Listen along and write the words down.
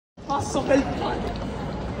Don't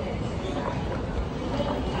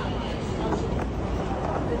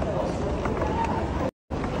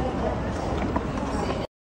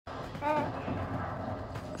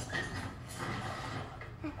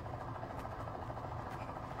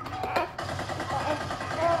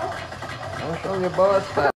show your bald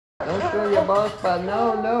spot. Don't show your bald spot.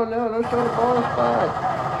 No, no, no. Don't show the bald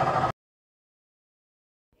spot.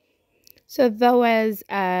 So that was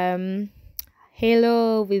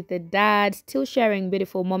Halo with the dad, still sharing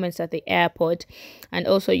beautiful moments at the airport. And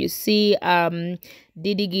also you see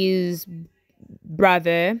Didigi's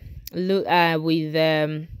brother with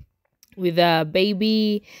a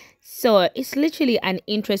baby. So it's literally an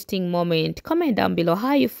interesting moment. Comment down below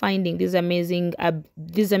how you finding these amazing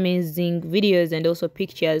videos and also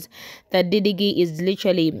pictures that Didigi is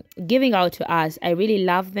literally giving out to us. I really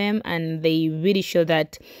love them, and they really show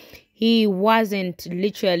that he wasn't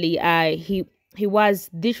literally he was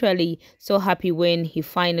literally so happy when he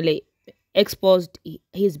finally exposed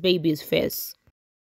his baby's face.